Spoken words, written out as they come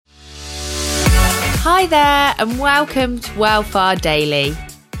Hi there and welcome to Wellfar Daily.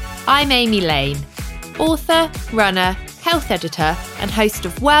 I'm Amy Lane, author, runner, health editor and host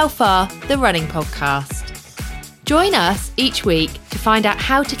of Wellfar, the running podcast. Join us each week to find out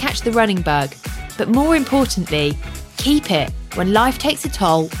how to catch the running bug, but more importantly, keep it when life takes a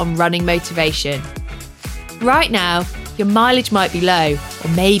toll on running motivation. Right now, your mileage might be low or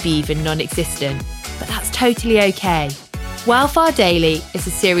maybe even non-existent, but that's totally okay. Wellfar Daily is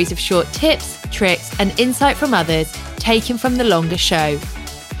a series of short tips, tricks and insight from others taken from the longer show.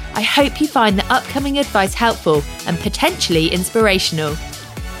 I hope you find the upcoming advice helpful and potentially inspirational.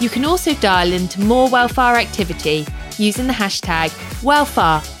 You can also dial into more Wellfar activity using the hashtag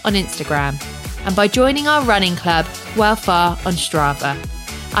Wellfar on Instagram and by joining our running club, Wellfar on Strava.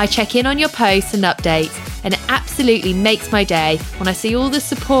 I check in on your posts and updates and it absolutely makes my day when I see all the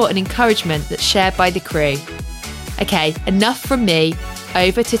support and encouragement that's shared by the crew. Okay, enough from me,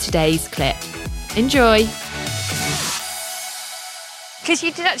 over to today's clip. Enjoy. Because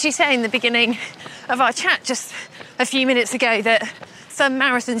you did actually say in the beginning of our chat just a few minutes ago that some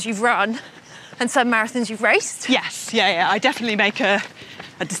marathons you've run and some marathons you've raced. Yes, yeah. I definitely make a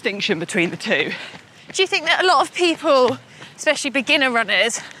distinction between the two. Do you think that a lot of people, especially beginner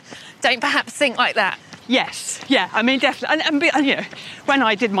runners, don't perhaps think like that? Yes, yeah, I mean, definitely. And you know, when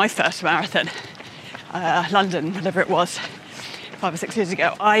I did my first marathon, London, whatever it was, 5 or 6 years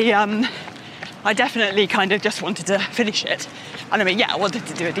ago, I definitely kind of just wanted to finish it. And I mean, yeah, I wanted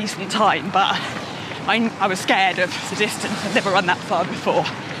to do a decent time, but I was scared of the distance. I've never run that far before.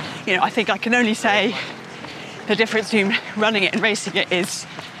 You know, I think I can only say the difference between running it and racing it is,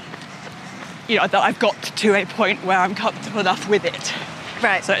 you know, that I've got to a point where I'm comfortable enough with it.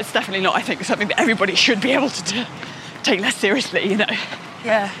 Right. So it's definitely not, I think, something that everybody should be able to take less seriously, you know.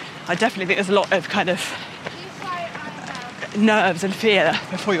 Yeah. I definitely think there's a lot of kind of nerves and fear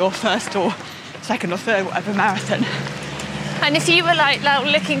before your first or second or third, whatever, marathon. And if you were like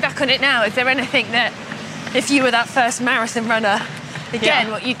looking back on it now, is there anything that, if you were that first marathon runner, again,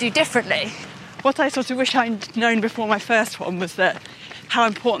 what you'd do differently? What I sort of wish I'd known before my first one was that how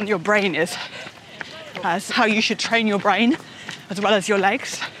important your brain is, as how you should train your brain as well as your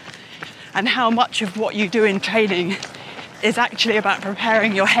legs, and how much of what you do in training is actually about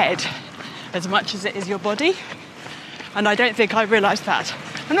preparing your head as much as it is your body. And I don't think I realised that.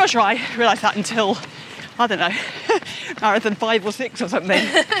 I'm not sure I realised that until, I don't know, marathon 5 or 6 or something.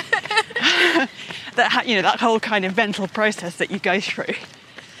 That, you know, that whole kind of mental process that you go through.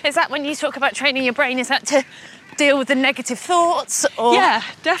 Is that when you talk about training your brain, is that to deal with the negative thoughts? Or? Yeah,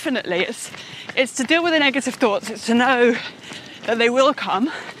 definitely. It's to deal with the negative thoughts. It's to know that they will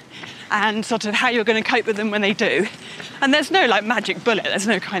come and sort of how you're going to cope with them when they do. And there's no like magic bullet. There's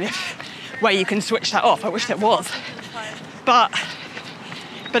no kind of way you can switch that off. I wish there was. But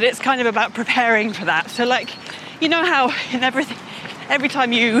it's kind of about preparing for that. So like, you know how in everything, every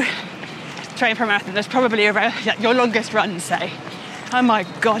time you train for a marathon, there's probably your longest run, say. Oh my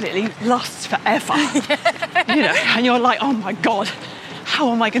God, it lasts forever. You know, and you're like, oh my God,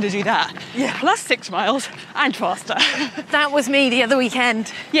 how am I going to do that? Yeah. Plus 6 miles and faster. That was me the other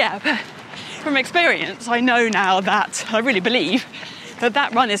weekend. Yeah, but from experience, I know now that, I really believe,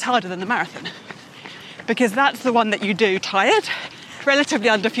 that run is harder than the marathon. Because that's the one that you do tired, relatively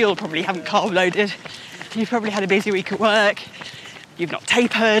under-fueled, probably haven't carb loaded, you've probably had a busy week at work, you've not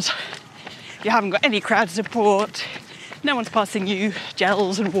tapered, you haven't got any crowd support, no one's passing you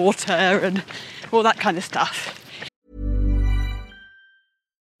gels and water and all that kind of stuff.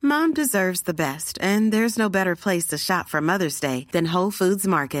 Mom deserves the best, and there's no better place to shop for Mother's Day than Whole Foods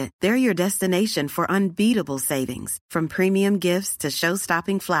Market. They're your destination for unbeatable savings, from premium gifts to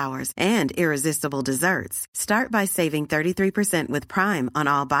show-stopping flowers and irresistible desserts. Start by saving 33% with Prime on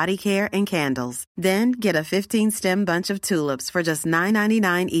all body care and candles. Then get a 15-stem bunch of tulips for just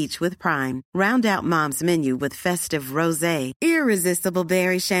 $9.99 each with Prime. Round out Mom's menu with festive rosé, irresistible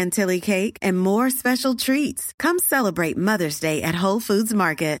berry chantilly cake, and more special treats. Come celebrate Mother's Day at Whole Foods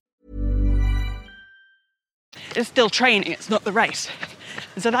Market. It's still training, it's not the race.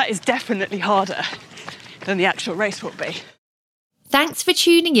 So that is definitely harder than the actual race will be. Thanks for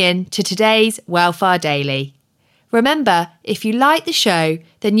tuning in to today's Wellfar Daily. Remember, if you like the show,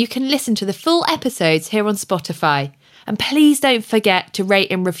 then you can listen to the full episodes here on Spotify. And please don't forget to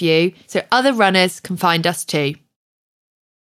rate and review so other runners can find us too.